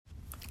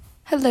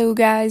Hello,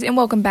 guys, and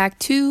welcome back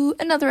to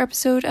another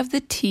episode of the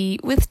Tea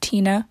with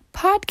Tina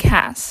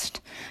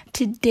podcast.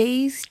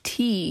 Today's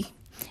tea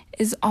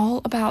is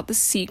all about the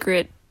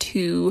secret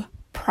to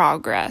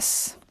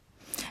progress.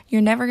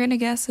 You're never going to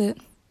guess it.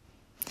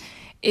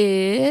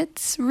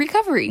 It's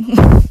recovery.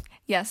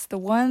 Yes, the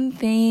one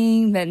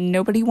thing that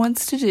nobody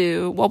wants to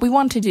do. Well, we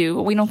want to do,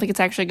 but we don't think it's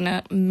actually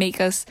going to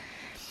make us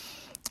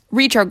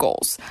reach our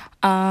goals.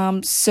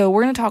 So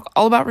we're going to talk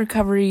all about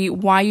recovery,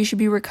 why you should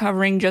be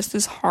recovering just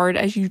as hard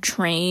as you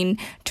train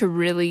to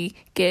really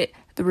get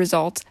the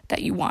results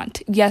that you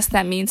want. Yes,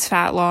 that means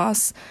fat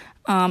loss,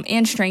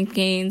 and strength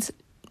gains,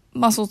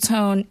 muscle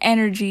tone,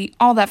 energy,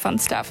 all that fun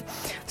stuff.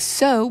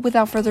 So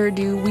without further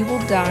ado, we will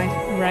dive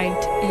right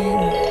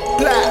in.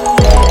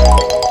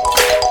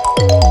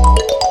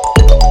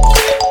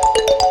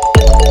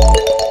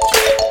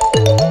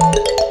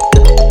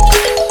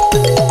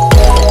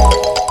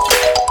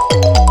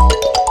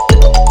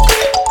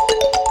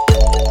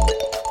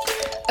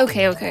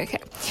 Okay.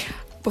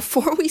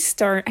 Before we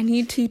start, I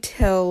need to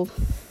tell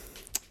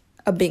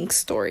a Binks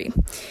story.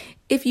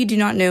 If you do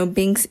not know,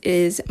 Binks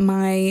is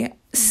my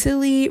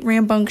silly,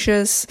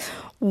 rambunctious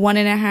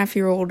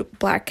 1.5-year-old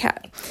black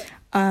cat.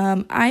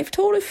 I've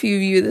told a few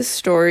of you this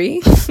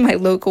story, my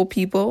local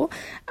people,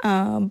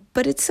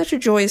 but it's such a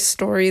joyous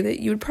story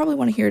that you would probably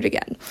want to hear it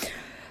again.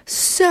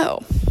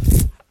 So,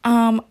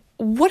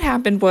 what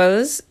happened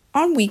was,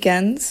 on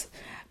weekends,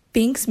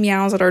 Binks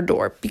meows at our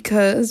door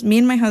because me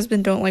and my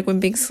husband don't like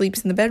when Binks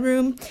sleeps in the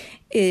bedroom.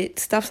 It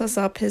stuffs us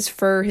up, his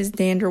fur, his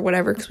dander,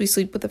 whatever, because we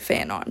sleep with a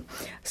fan on.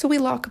 So we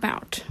lock him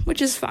out,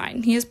 which is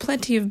fine. He has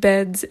plenty of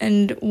beds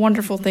and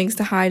wonderful things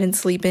to hide and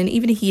sleep in,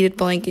 even a heated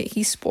blanket.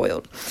 He's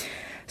spoiled.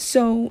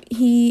 So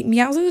he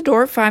meows at the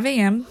door at 5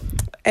 a.m.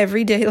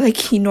 every day like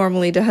he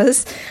normally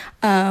does.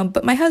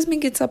 But my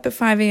husband gets up at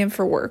 5 a.m.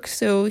 for work.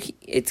 So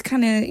it's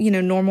kind of,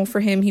 normal for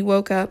him. He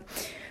woke up,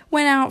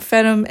 went out,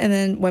 fed him, and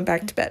then went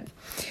back to bed.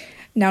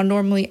 Now,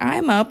 normally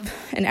I'm up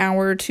an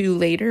hour or two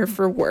later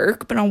for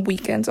work, but on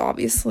weekends,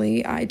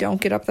 obviously, I don't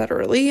get up that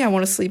early. I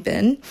want to sleep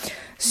in.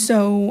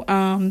 So,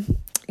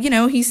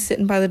 he's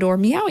sitting by the door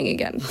meowing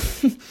again.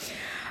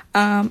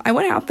 I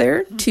went out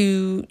there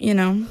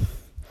to,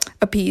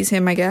 appease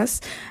him, I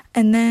guess.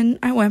 And then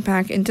I went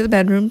back into the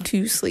bedroom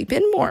to sleep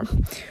in more.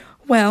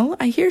 Well,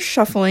 I hear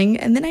shuffling,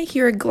 and then I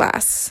hear a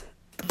glass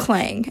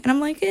clang. And I'm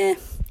like,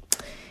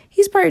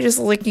 he's probably just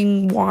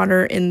licking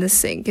water in the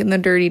sink, in the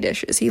dirty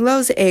dishes. He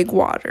loves egg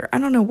water. I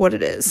don't know what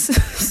it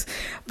is,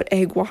 but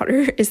egg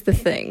water is the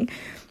thing.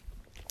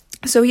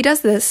 So he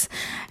does this,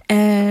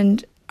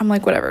 and I'm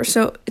like, whatever.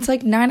 So it's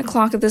like 9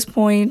 o'clock at this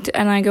point,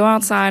 and I go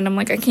outside, and I'm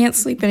like, I can't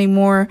sleep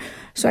anymore.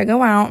 So I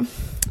go out,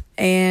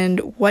 and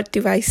what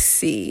do I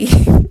see?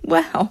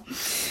 Well,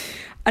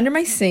 under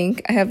my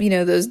sink, I have,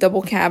 those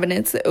double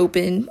cabinets that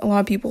open. A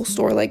lot of people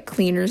store, like,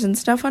 cleaners and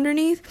stuff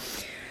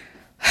underneath.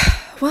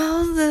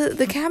 Well,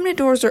 the cabinet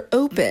doors are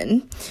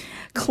open.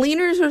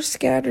 Cleaners are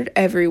scattered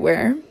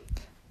everywhere.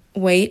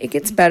 Wait, it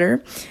gets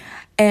better.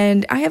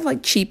 And I have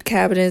like cheap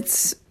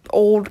cabinets,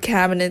 old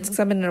cabinets, because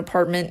I'm in an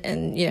apartment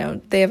and,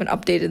 they haven't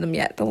updated them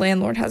yet. The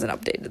landlord hasn't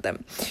updated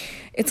them.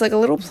 It's like a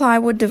little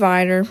plywood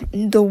divider.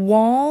 The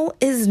wall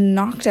is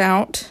knocked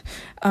out,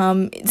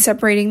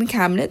 separating the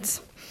cabinets.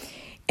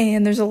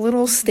 And there's a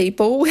little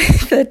staple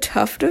with a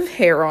tuft of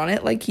hair on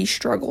it, like he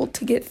struggled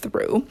to get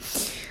through.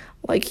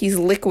 Like he's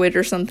liquid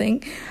or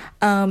something.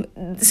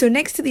 So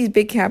next to these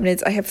big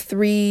cabinets, I have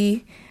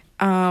 3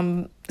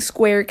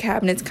 square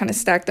cabinets kind of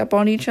stacked up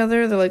on each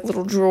other. They're like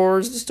little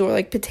drawers to store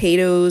like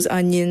potatoes,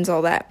 onions,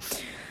 all that.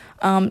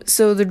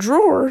 So the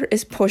drawer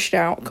is pushed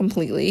out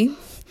completely.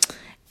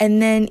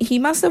 And then he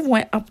must have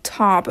went up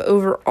top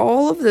over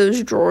all of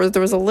those drawers.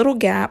 There was a little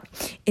gap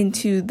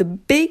into the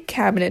big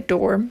cabinet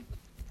door,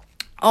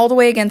 all the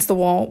way against the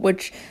wall,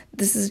 which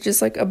this is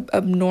just like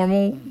a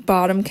normal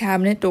bottom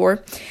cabinet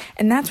door.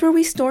 And that's where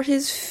we store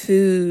his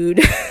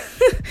food.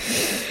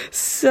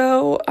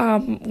 So,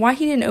 why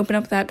he didn't open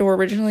up that door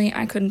originally,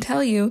 I couldn't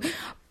tell you.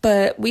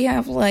 But we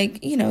have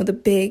the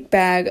big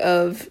bag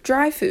of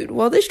dry food.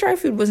 Well, this dry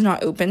food was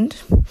not opened,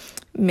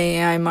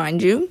 may I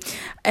mind you.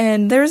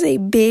 And there's a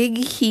big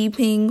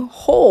heaping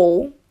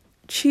hole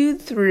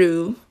chewed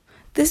through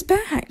this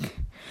bag.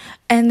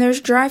 And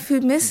there's dry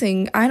food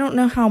missing. I don't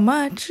know how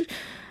much,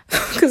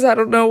 because I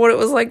don't know what it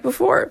was like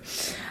before.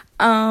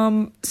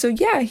 So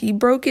yeah, he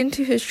broke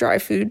into his dry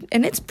food,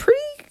 and it's pretty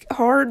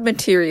hard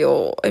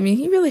material. I mean,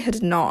 he really had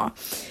to gnaw.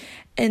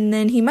 And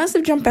then he must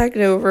have jumped back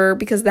over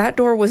because that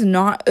door was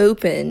not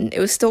open. It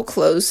was still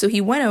closed. So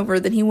he went over,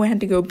 then he had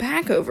to go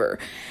back over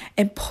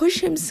and push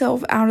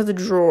himself out of the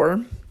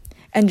drawer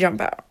and jump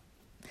out.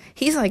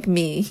 He's like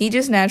me. He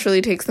just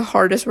naturally takes the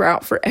hardest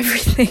route for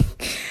everything.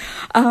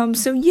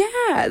 So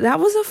yeah, that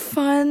was a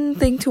fun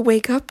thing to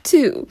wake up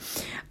to.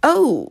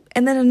 Oh,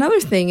 and then another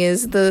thing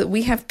is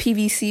we have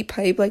PVC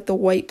pipe, like the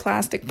white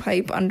plastic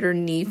pipe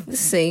underneath the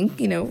sink,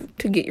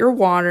 to get your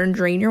water and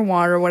drain your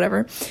water or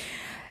whatever.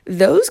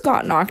 Those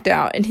got knocked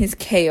out in his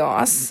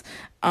chaos.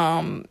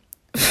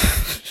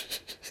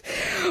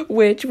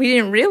 which we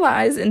didn't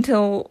realize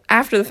until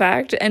after the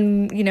fact.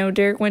 And,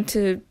 Derek went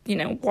to,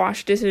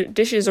 wash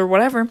dishes or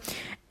whatever.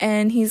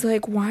 And he's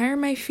like, why are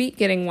my feet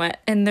getting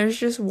wet? And there's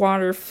just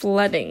water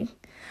flooding.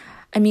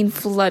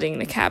 Flooding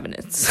the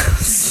cabinets.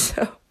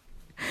 So,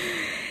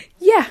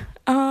 yeah,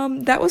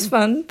 that was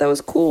fun. That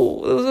was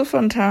cool. It was a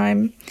fun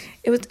time.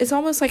 It's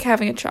almost like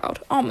having a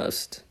child.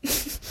 Almost.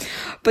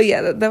 But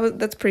yeah,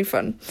 that's pretty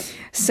fun.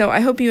 So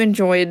I hope you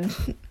enjoyed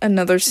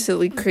another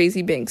silly,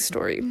 crazy Binks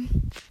story.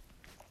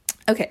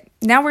 Okay,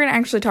 now we're going to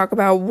actually talk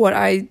about what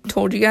I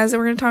told you guys that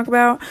we're going to talk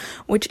about,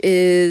 which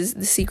is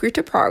the secret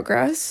to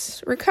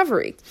progress,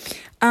 recovery.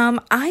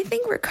 I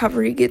think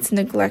recovery gets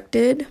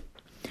neglected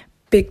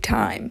big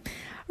time.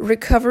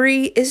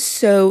 Recovery is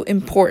so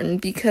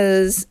important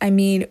because,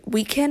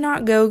 we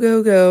cannot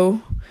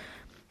go,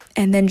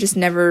 and then just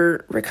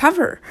never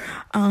recover.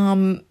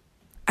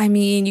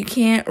 You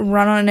can't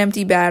run on an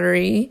empty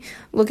battery.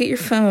 Look at your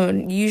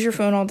phone. Use your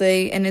phone all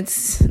day and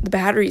the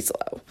battery's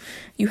low.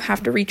 You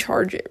have to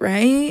recharge it,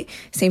 right?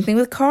 Same thing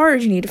with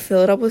cars. You need to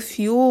fill it up with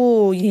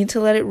fuel. You need to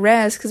let it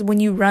rest because when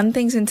you run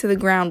things into the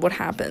ground, what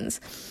happens?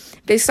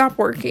 They stop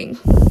working.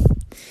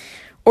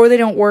 Or they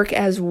don't work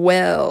as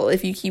well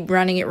if you keep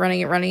running it,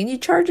 and you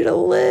charge it a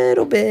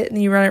little bit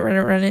and you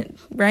run it,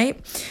 right?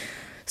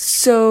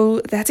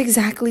 So that's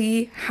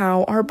exactly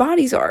how our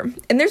bodies are.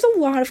 And there's a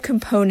lot of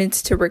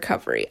components to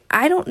recovery.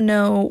 I don't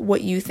know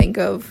what you think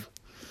of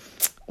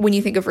when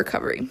you think of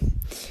recovery.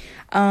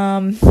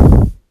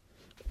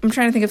 I'm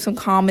trying to think of some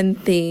common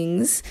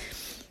things.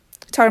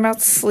 Talking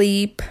about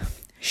sleep,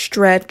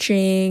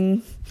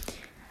 stretching.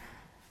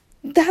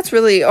 That's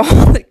really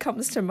all that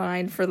comes to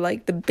mind for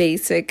like the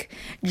basic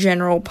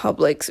general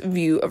public's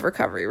view of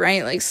recovery,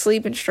 right? Like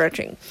sleep and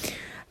stretching.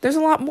 There's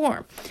a lot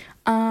more.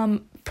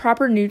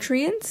 Proper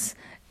nutrients,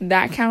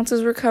 that counts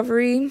as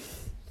recovery.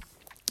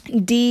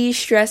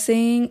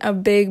 De-stressing, a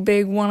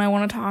big one I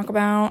want to talk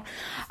about.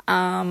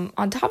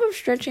 On top of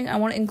stretching, I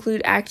want to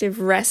include active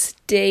rest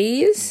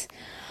days.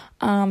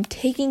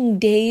 Taking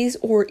days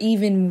or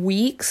even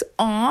weeks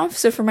off.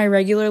 So for my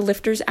regular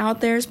lifters out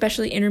there,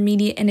 especially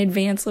intermediate and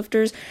advanced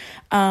lifters,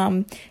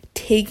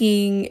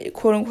 taking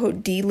quote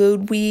unquote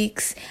deload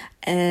weeks.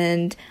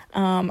 And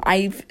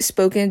I've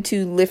spoken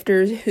to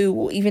lifters who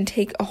will even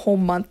take a whole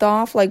month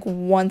off, like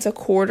once a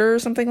quarter or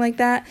something like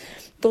that.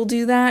 They'll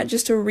do that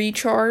just to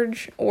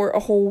recharge, or a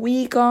whole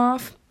week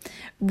off.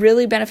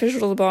 Really beneficial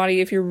to the body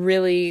if you're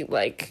really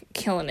like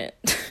killing it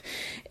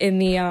in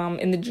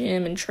the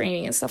gym and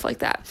training and stuff like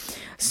that.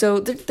 So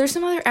there's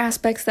some other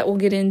aspects that we'll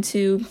get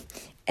into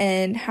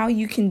and how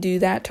you can do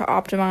that to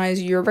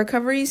optimize your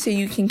recovery so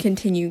you can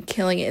continue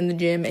killing it in the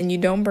gym and you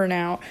don't burn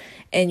out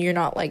and you're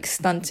not like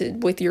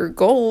stunted with your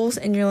goals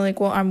and you're like,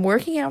 well, I'm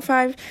working out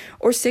 5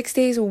 or 6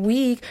 days a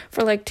week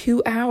for like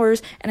 2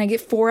 hours and I get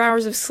 4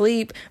 hours of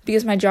sleep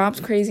because my job's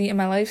crazy and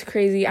my life's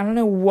crazy. I don't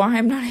know why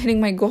I'm not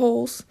hitting my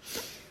goals.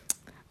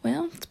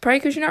 Well, it's probably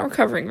because you're not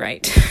recovering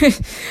right.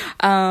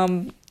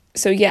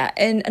 So yeah,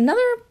 and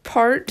another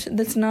part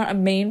that's not a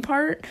main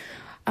part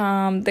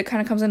that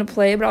kind of comes into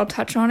play, but I'll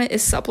touch on it,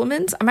 is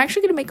supplements. I'm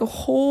actually going to make a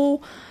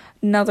whole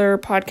another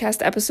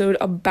podcast episode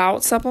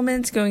about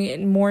supplements, going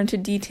in more into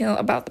detail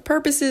about the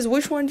purposes,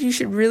 which ones you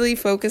should really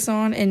focus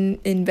on and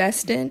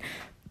invest in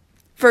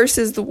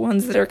versus the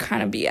ones that are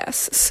kind of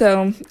BS.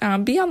 So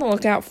be on the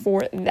lookout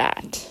for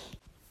that.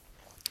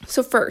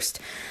 So first,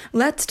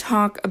 let's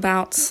talk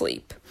about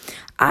sleep.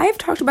 I've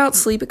talked about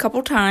sleep a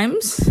couple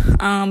times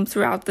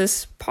throughout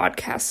this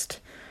podcast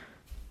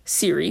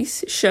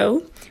series,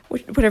 show,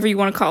 whatever you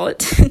want to call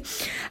it.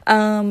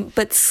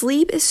 But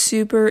sleep is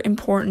super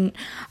important.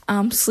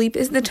 Sleep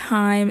is the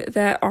time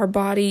that our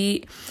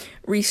body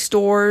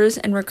restores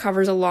and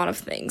recovers a lot of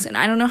things. And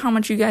I don't know how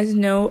much you guys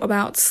know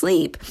about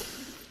sleep,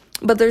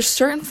 but there's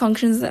certain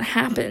functions that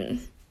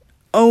happen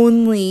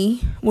only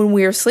when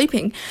we are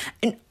sleeping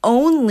and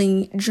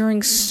only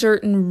during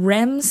certain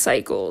REM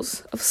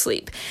cycles of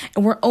sleep.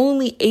 And we're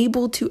only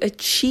able to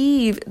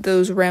achieve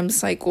those REM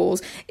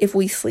cycles if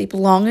we sleep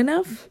long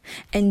enough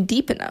and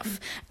deep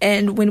enough.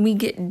 And when we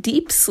get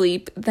deep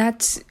sleep,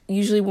 that's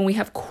usually when we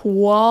have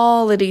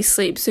quality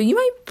sleep. So you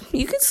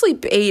could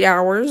sleep 8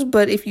 hours,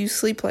 but if you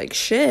sleep like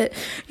shit,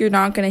 you're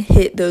not going to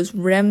hit those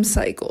REM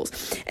cycles.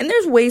 And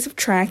there's ways of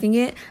tracking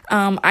it.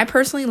 I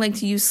personally like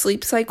to use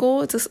Sleep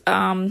Cycle. It's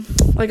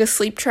like a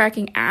sleep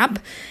tracking app,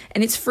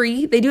 and it's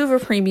free. They do have a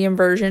premium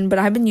version, but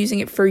I've been using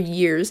it for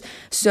years.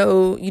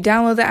 So you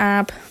download the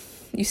app,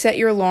 you set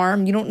your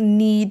alarm. You don't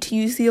need to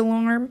use the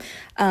alarm,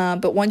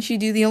 but once you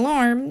do the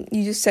alarm,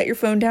 you just set your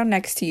phone down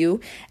next to you,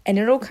 and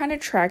it'll kind of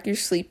track your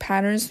sleep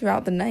patterns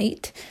throughout the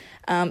night.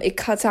 It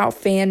cuts out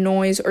fan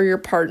noise or your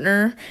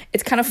partner.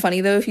 It's kind of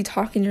funny though, if you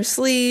talk in your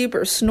sleep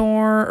or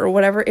snore or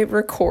whatever, it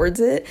records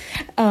it.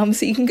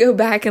 So you can go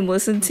back and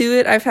listen to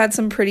it. I've had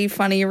some pretty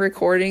funny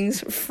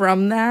recordings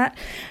from that.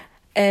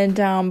 And,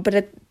 but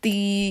at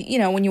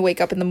when you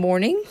wake up in the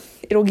morning,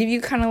 it'll give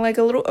you kind of like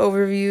a little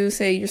overview.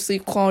 Say your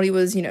sleep quality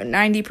was,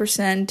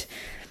 90%.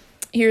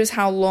 Here's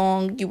how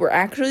long you were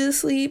actually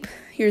asleep.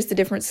 Here's the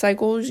different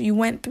cycles you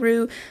went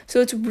through.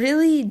 So it's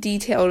really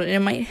detailed, and it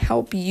might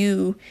help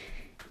you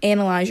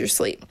analyze your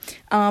sleep.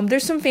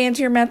 There's some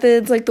fancier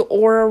methods like the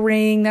Oura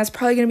Ring. That's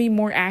probably going to be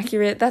more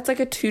accurate. That's like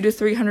a $200 to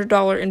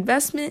 $300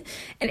 investment,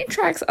 and it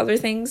tracks other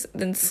things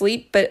than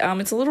sleep, but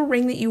it's a little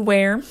ring that you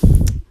wear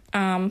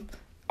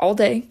all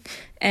day,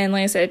 and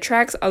like I said, it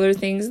tracks other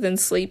things than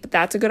sleep, but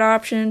that's a good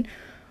option.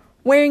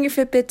 Wearing your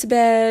Fitbit to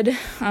bed,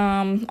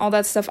 all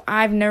that stuff.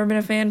 I've never been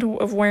a fan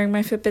of wearing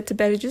my Fitbit to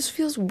bed. It just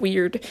feels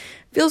weird. It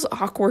feels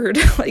awkward.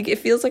 Like, it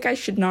feels like I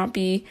should not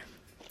be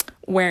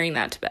wearing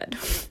that to bed.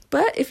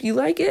 But if you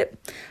like it,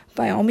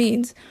 by all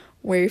means,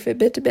 wear your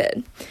Fitbit to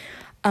bed.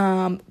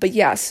 But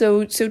yeah,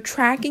 so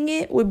tracking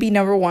it would be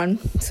number one,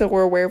 so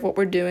we're aware of what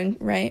we're doing,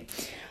 right?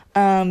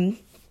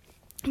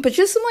 But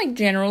just some like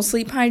general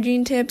sleep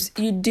hygiene tips.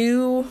 You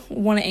do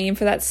want to aim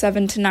for that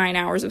 7 to 9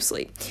 hours of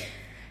sleep.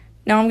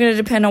 Now, I'm going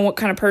to depend on what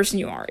kind of person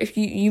you are. If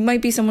you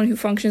might be someone who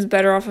functions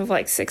better off of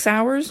like 6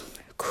 hours,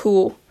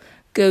 cool,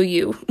 go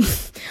you.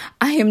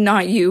 I am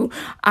not you.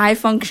 I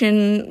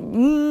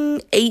function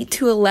 8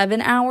 to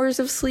 11 hours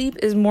of sleep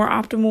is more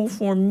optimal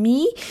for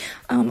me.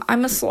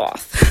 I'm a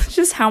sloth. It's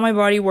just how my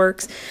body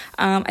works.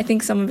 I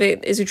think some of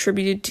it is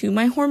attributed to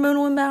my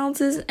hormonal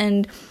imbalances,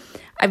 and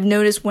I've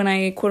noticed when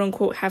I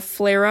quote-unquote have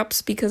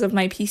flare-ups because of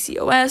my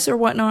PCOS or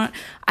whatnot,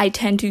 I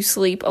tend to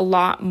sleep a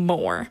lot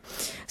more.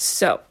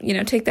 So,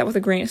 take that with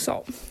a grain of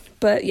salt.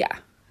 But yeah,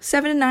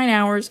 7 to 9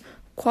 hours,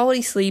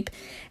 quality sleep,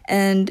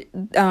 and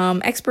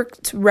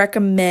experts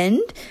recommend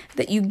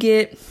that you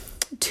get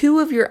 2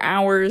 of your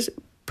hours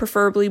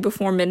preferably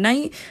before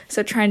midnight.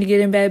 So trying to get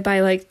in bed by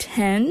like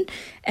 10.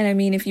 And I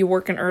mean, if you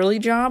work an early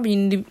job,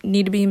 you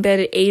need to be in bed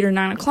at 8 or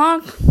 9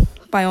 o'clock,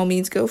 by all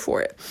means, go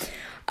for it.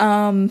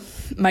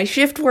 My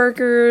shift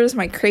workers,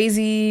 my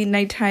crazy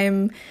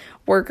nighttime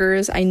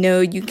workers, I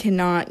know you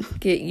cannot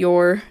get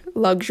your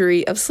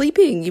luxury of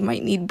sleeping. You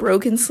might need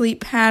broken sleep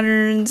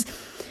patterns,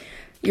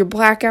 your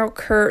blackout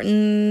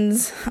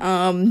curtains,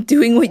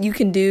 doing what you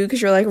can do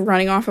because you're like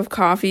running off of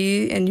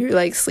coffee and your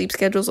like sleep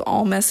schedule's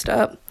all messed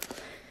up.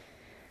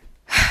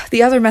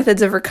 The other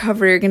methods of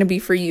recovery are going to be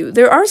for you.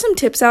 There are some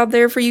tips out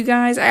there for you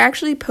guys. I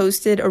actually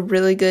posted a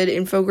really good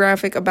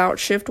infographic about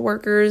shift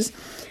workers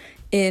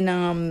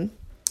in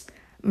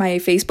my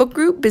Facebook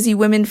group, Busy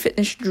Women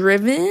Fitness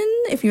Driven.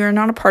 If you are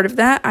not a part of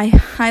that, I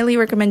highly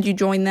recommend you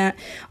join that.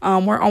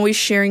 We're always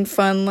sharing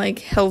fun, like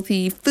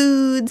healthy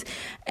foods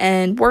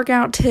and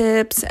workout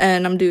tips,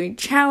 and I'm doing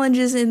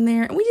challenges in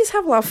there, and we just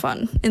have a lot of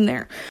fun in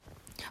there.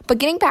 But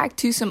getting back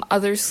to some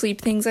other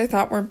sleep things I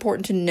thought were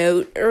important to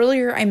note.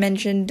 Earlier, I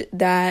mentioned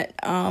that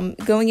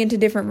going into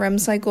different REM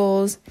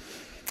cycles,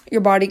 your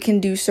body can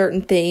do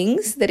certain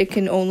things that it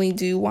can only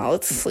do while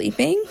it's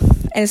sleeping,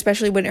 and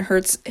especially when it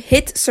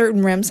hits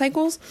certain REM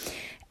cycles.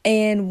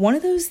 And one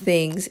of those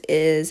things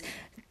is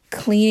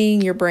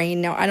cleaning your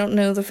brain. Now, I don't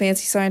know the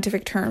fancy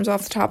scientific terms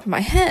off the top of my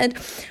head,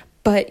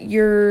 but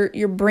your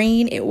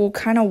brain, it will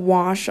kind of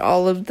wash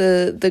all of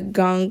the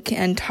gunk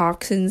and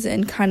toxins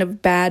and kind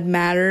of bad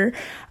matter.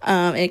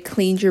 It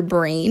cleans your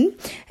brain.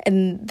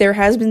 And there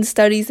has been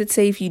studies that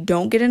say if you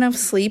don't get enough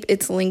sleep,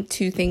 it's linked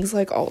to things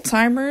like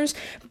Alzheimer's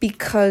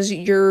because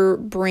your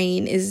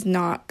brain is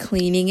not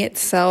cleaning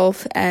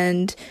itself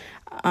and,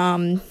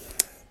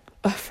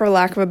 for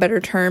lack of a better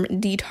term,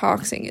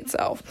 detoxing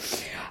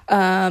itself.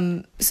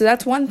 So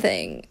that's one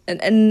thing.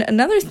 And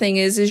another thing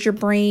is your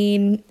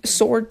brain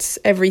sorts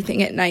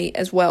everything at night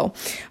as well.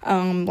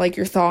 Like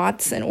your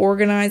thoughts, and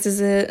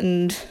organizes it.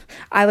 And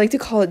I like to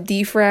call it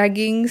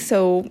defragging.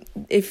 So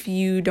if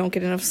you don't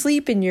get enough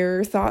sleep and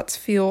your thoughts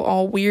feel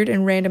all weird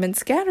and random and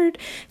scattered,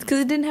 it's because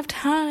it didn't have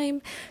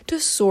time to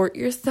sort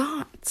your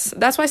thoughts.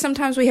 That's why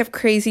sometimes we have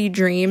crazy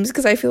dreams,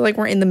 because I feel like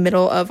we're in the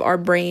middle of our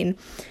brain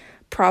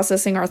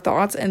processing our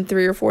thoughts and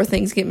 3 or 4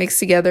 things get mixed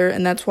together.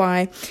 And that's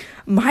why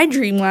my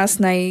dream last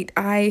night,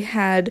 I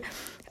had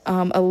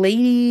a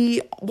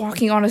lady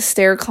walking on a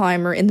stair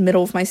climber in the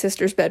middle of my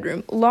sister's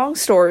bedroom. Long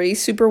story,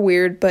 super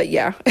weird, but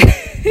yeah.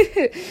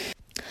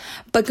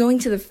 But going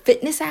to the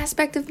fitness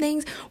aspect of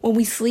things, when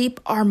we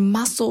sleep, our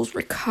muscles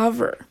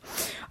recover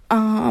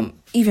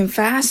even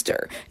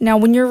faster. Now,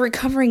 when you're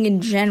recovering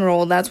in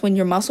general, that's when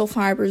your muscle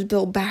fibers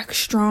build back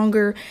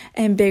stronger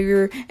and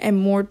bigger and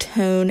more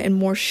toned and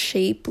more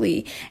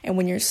shapely. And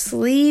when you're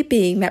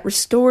sleeping, that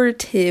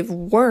restorative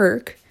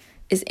work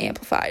is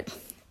amplified.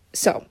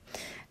 So,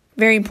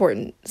 very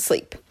important,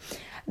 sleep.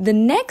 The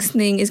next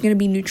thing is going to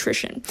be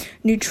nutrition.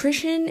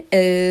 Nutrition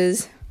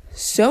is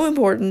so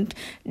important,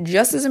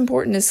 just as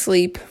important as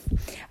sleep.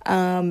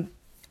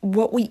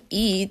 What we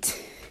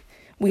eat,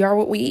 we are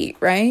what we eat,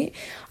 right?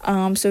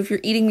 So if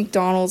you're eating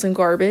McDonald's and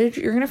garbage,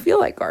 you're going to feel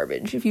like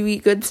garbage. If you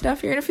eat good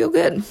stuff, you're going to feel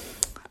good.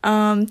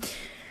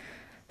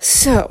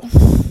 So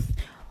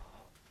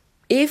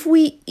if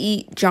we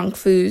eat junk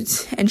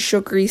foods and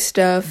sugary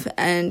stuff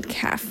and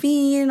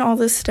caffeine, all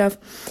this stuff,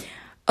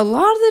 a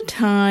lot of the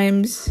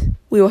times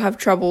we will have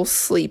trouble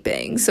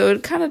sleeping. So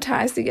it kind of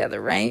ties together,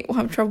 right? We'll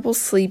have trouble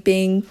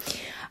sleeping.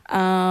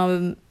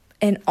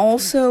 And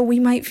also, we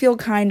might feel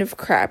kind of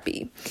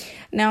crappy.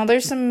 Now,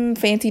 there's some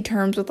fancy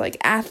terms with like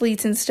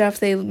athletes and stuff.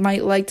 They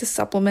might like to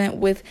supplement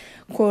with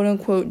quote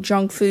unquote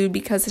junk food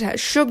because it has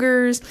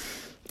sugars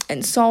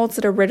and salts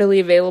that are readily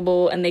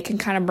available and they can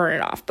kind of burn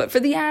it off. But for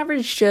the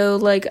average Joe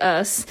like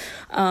us,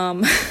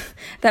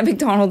 that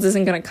McDonald's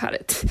isn't going to cut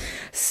it.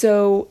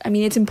 So, I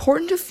mean, it's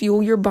important to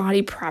fuel your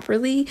body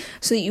properly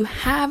so that you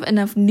have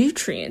enough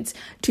nutrients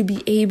to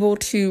be able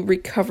to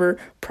recover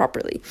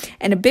properly.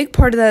 And a big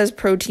part of that is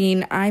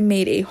protein. I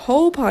made a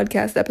whole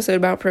podcast episode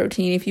about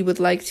protein if you would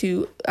like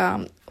to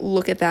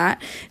look at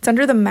that. It's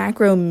under the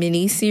macro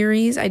mini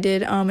series. I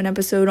did an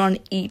episode on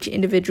each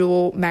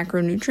individual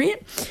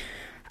macronutrient.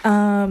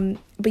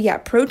 But yeah,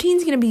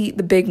 protein's going to be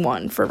the big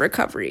one for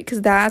recovery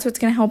because that's what's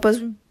going to help us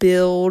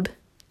build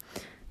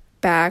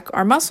back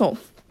our muscle.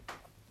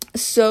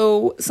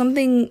 So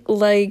something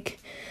like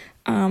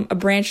a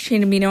branched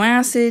chain amino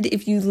acid,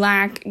 if you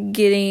lack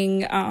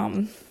getting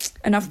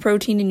enough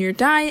protein in your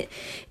diet,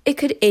 it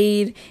could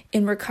aid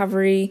in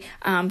recovery.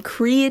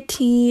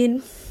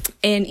 Creatine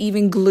and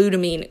even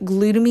glutamine.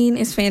 Glutamine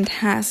is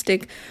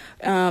fantastic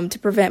to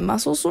prevent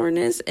muscle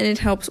soreness, and it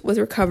helps with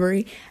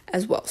recovery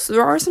as well. So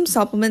there are some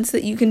supplements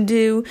that you can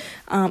do.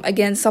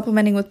 Again,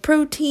 supplementing with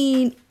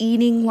protein,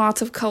 eating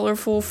lots of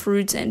colorful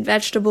fruits and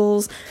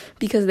vegetables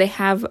because they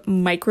have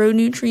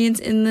micronutrients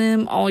in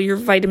them, all your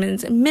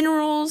vitamins and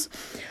minerals,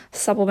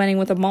 supplementing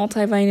with a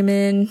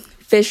multivitamin,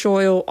 fish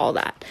oil, all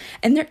that.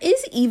 And there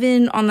is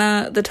even on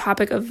the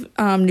topic of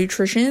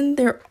nutrition,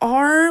 there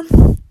are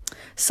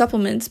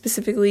supplements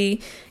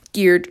specifically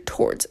geared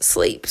towards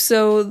sleep.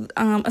 So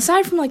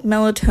aside from like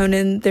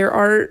melatonin, there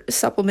are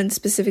supplements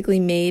specifically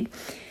made.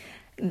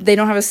 They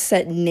don't have a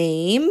set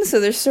name, so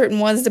there's certain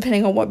ones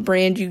depending on what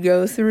brand you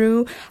go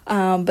through,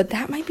 but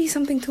that might be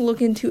something to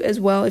look into as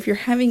well if you're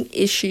having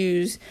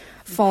issues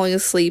falling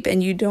asleep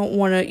and you don't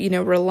want to,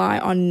 rely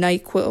on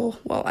NyQuil.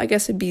 Well, I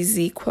guess it'd be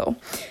ZQuil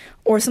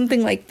or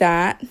something like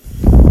that.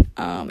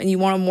 And you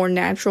want a more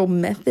natural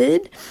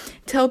method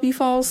to help you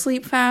fall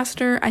asleep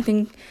faster, I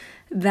think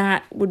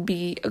that would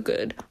be a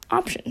good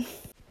option.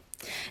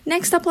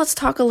 Next up, let's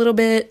talk a little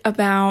bit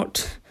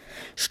about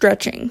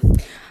stretching.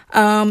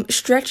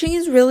 Stretching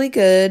is really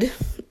good.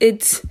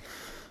 There's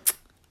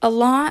a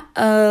lot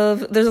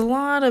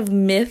of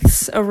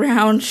myths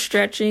around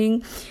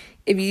stretching.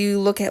 If you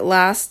look at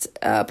last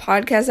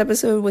podcast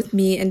episode with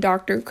me and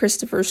Dr.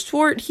 Christopher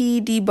Swart, he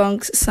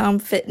debunks some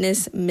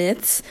fitness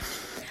myths.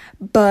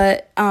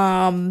 But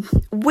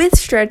with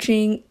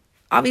stretching,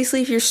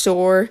 obviously, if you're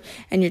sore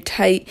and you're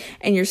tight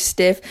and you're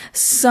stiff,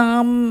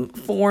 some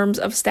forms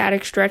of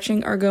static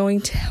stretching are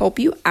going to help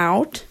you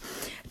out.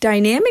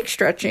 Dynamic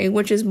stretching,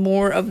 which is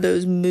more of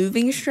those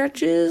moving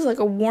stretches, like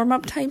a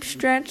warm-up type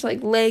stretch,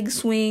 like leg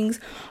swings,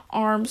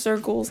 arm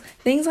circles,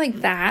 things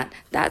like that,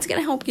 that's going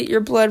to help get your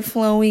blood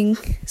flowing.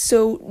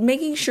 So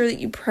making sure that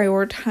you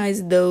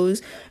prioritize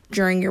those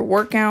during your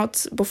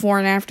workouts, before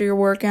and after your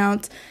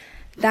workouts,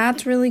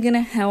 that's really going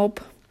to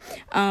help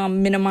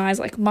minimize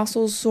like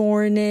muscle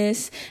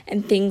soreness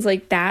and things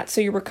like that, so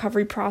your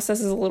recovery process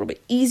is a little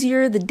bit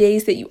easier the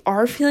days that you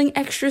are feeling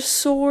extra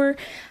sore.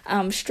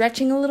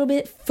 Stretching a little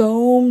bit,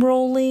 foam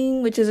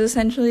rolling, which is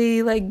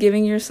essentially like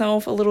giving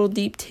yourself a little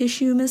deep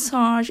tissue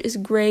massage, is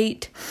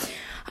great.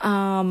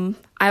 I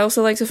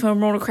also like to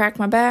foam roll to crack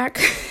my back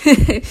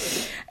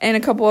and a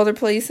couple other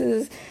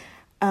places.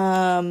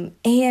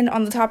 And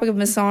on the topic of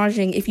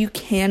massaging, if you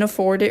can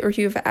afford it or if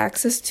you have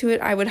access to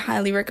it, I would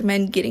highly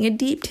recommend getting a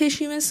deep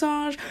tissue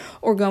massage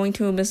or going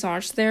to a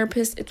massage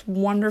therapist. It's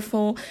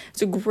wonderful.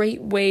 It's a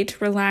great way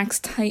to relax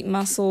tight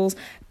muscles,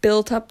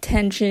 build up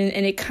tension,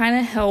 and it kind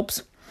of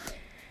helps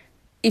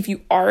if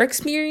you are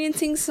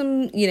experiencing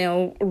some,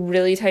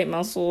 really tight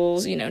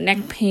muscles,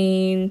 neck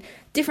pain,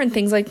 different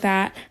things like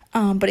that.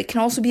 But it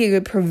can also be a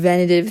good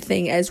preventative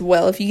thing as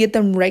well if you get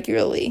them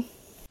regularly.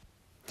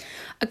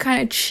 A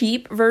kind of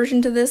cheap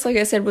version to this, like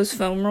I said, was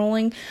foam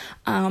rolling.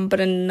 But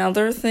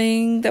another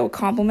thing that would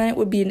complement it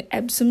would be an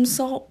Epsom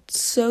salt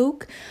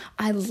soak.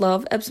 I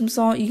love Epsom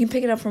salt. You can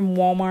pick it up from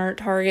Walmart,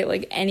 Target,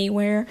 like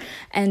anywhere.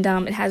 And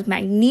it has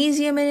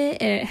magnesium in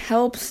it, and it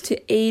helps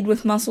to aid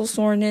with muscle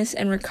soreness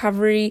and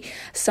recovery.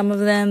 Some of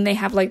them, they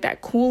have like that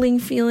cooling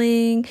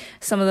feeling.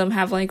 Some of them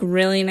have like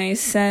really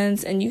nice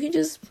scents. And you can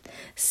just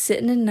sit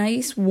in a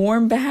nice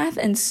warm bath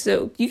and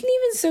soak. You can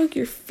even soak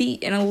your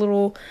feet in a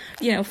little,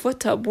 foot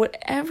tub,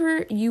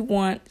 whatever you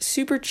want.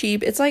 Super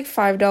cheap. It's like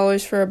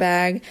 $5 for a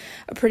bag,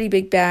 a pretty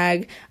big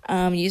bag.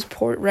 You just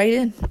pour it right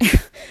in.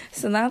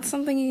 So that's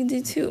something you can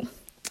do too.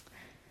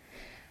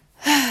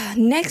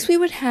 Next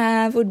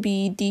would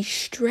be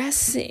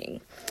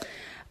de-stressing.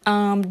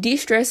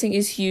 De-stressing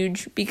is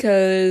huge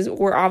because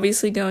we're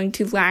obviously going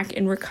to lack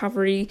in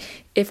recovery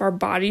if our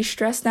body's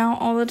stressed out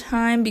all the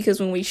time, because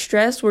when we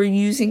stress, we're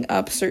using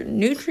up certain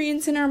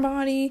nutrients in our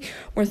body,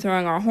 we're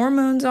throwing our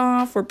hormones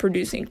off, we're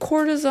producing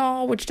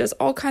cortisol, which does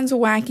all kinds of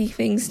wacky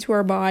things to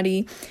our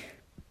body.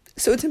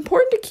 So it's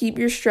important to keep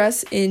your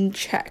stress in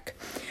check.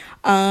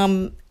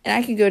 And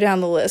I could go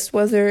down the list,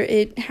 whether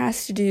it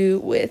has to do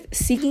with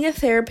seeking a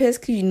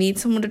therapist because you need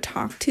someone to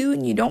talk to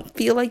and you don't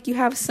feel like you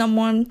have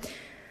someone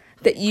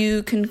that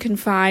you can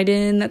confide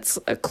in that's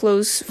a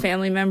close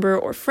family member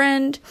or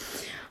friend.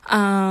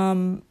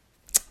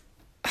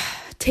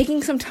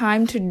 Taking some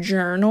time to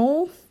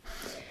journal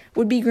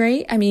would be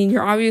great. I mean,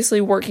 you're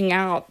obviously working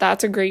out.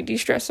 That's a great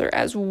de-stressor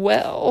as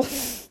well.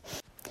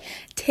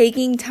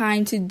 Taking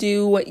time to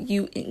do what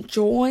you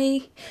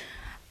enjoy.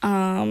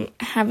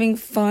 Having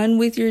fun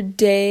with your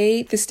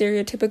day, the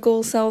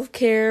stereotypical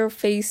self-care,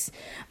 face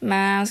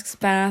masks,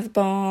 bath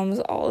bombs,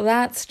 all of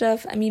that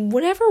stuff. I mean,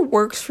 whatever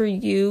works for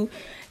you,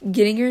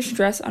 getting your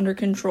stress under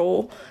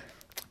control,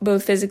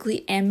 both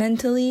physically and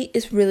mentally,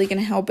 is really going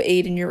to help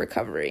aid in your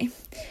recovery.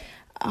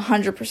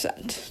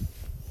 100%.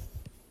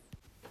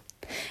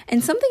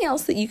 And something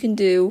else that you can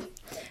do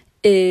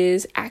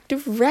is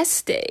active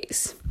rest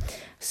days.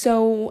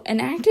 So an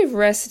active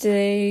rest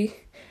day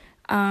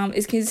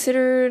is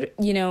considered,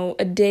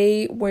 a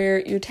day where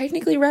you're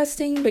technically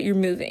resting, but you're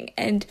moving.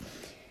 And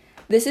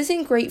this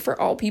isn't great for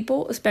all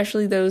people,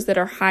 especially those that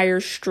are higher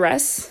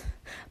stress.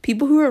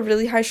 People who are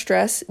really high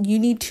stress, you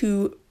need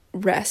to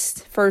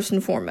rest first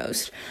and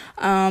foremost.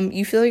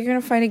 You feel like you're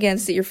going to fight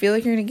against it. You feel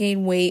like you're going to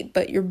gain weight,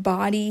 but your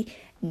body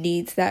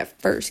needs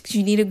that first because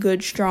you need a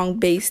good, strong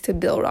base to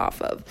build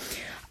off of.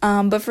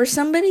 But for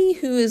somebody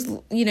who is,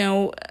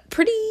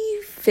 pretty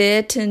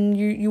fit and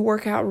you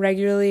work out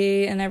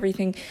regularly and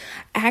everything,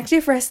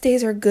 active rest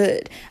days are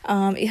good.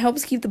 It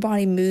helps keep the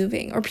body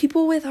moving. Or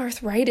people with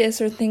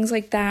arthritis or things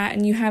like that,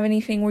 and you have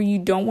anything where you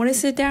don't want to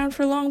sit down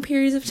for long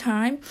periods of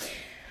time,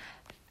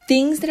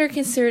 things that are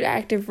considered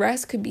active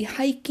rest could be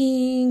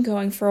hiking,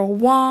 going for a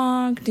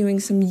walk, doing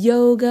some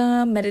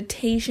yoga,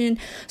 meditation.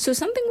 So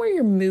something where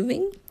you're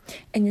moving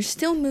and you're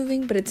still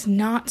moving, but it's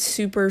not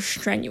super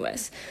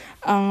strenuous.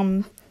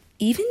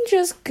 Even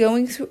just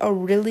going through a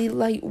really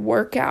light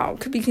workout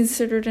could be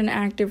considered an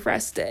active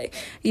rest day.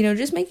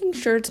 Just making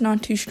sure it's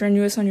not too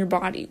strenuous on your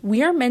body.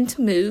 We are meant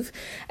to move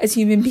as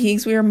human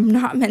beings. We are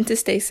not meant to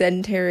stay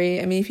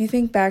sedentary. I mean, if you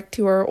think back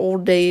to our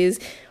old days,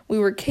 we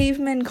were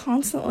cavemen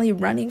constantly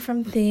running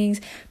from things,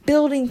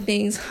 building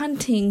things,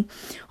 hunting,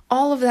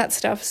 all of that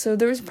stuff. So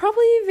there was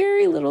probably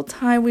very little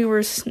time we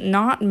were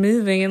not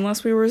moving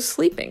unless we were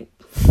sleeping.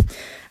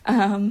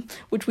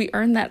 Which we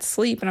earned that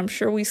sleep, and I'm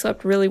sure we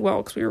slept really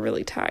well because we were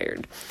really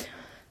tired.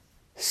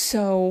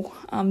 So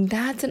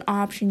that's an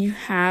option you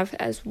have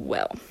as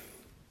well.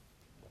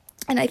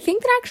 And I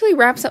think that actually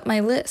wraps up my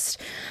list.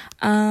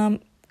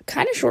 Kind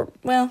of short.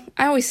 Well,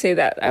 I always say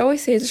that. I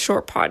always say it's a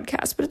short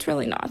podcast, but it's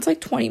really not. It's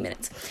like 20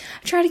 minutes.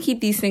 I try to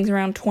keep these things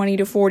around 20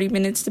 to 40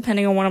 minutes,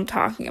 depending on what I'm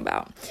talking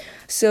about.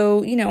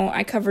 So,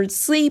 I covered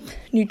sleep,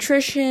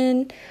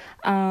 nutrition,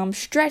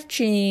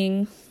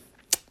 stretching,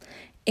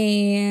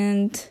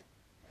 and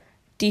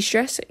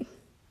de-stressing.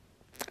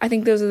 I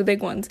think those are the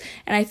big ones.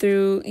 And I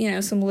threw,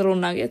 some little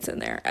nuggets in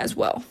there as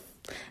well.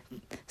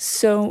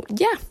 So,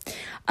 yeah.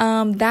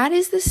 That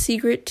is the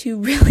secret to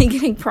really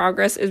getting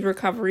progress is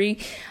recovery.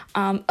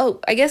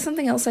 I guess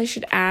something else I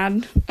should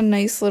add, a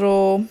nice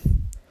little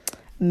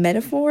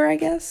metaphor, I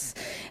guess,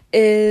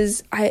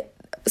 is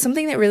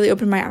something that really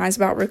opened my eyes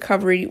about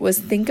recovery was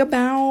think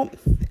about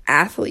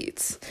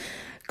athletes,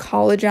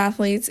 college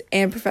athletes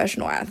and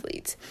professional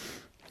athletes.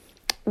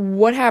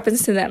 What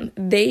happens to them?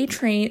 They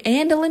train,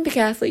 and Olympic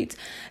athletes,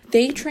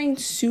 they train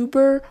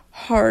super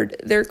hard.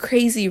 They're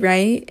crazy,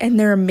 right? And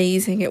they're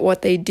amazing at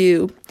what they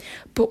do.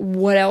 But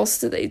what else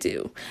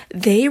do?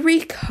 They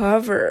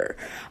recover.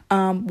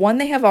 One,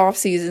 they have off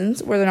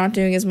seasons where they're not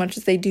doing as much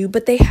as they do,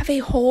 but they have a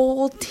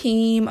whole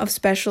team of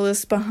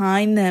specialists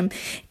behind them.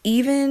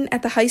 Even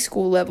at the high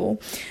school level,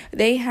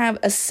 they have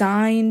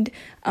assigned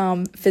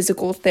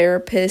physical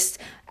therapists,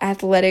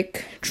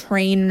 athletic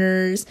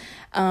trainers.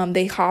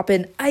 They hop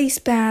in ice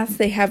baths.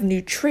 They have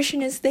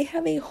nutritionists. They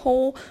have a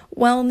whole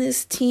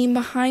wellness team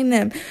behind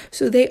them.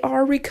 So they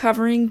are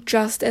recovering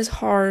just as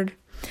hard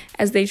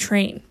as they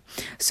train.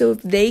 So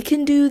if they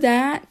can do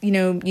that,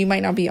 you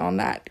might not be on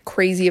that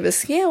crazy of a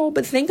scale,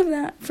 but think of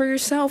that for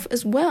yourself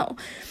as well.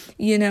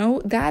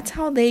 That's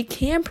how they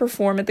can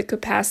perform at the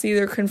capacity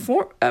they're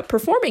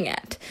performing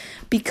at,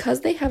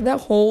 because they have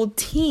that whole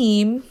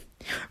team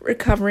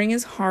recovering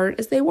as hard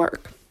as they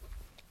work.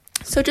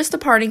 So just a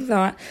parting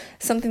thought,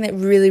 something that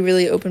really,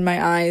 really opened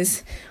my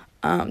eyes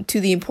to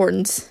the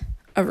importance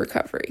of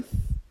recovery.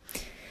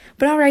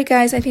 But all right,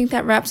 guys, I think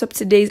that wraps up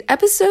today's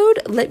episode.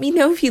 Let me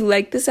know if you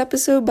like this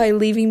episode by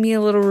leaving me a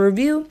little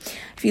review.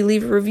 If you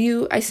leave a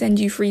review, I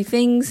send you free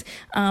things.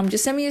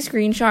 Just send me a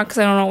screenshot because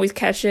I don't always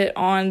catch it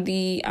on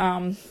the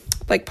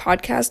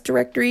podcast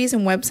directories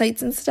and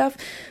websites and stuff.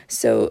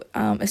 So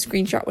a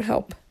screenshot would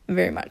help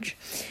very much.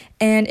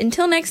 And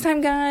until next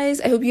time,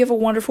 guys, I hope you have a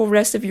wonderful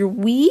rest of your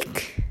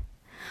week.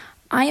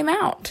 I am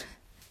out.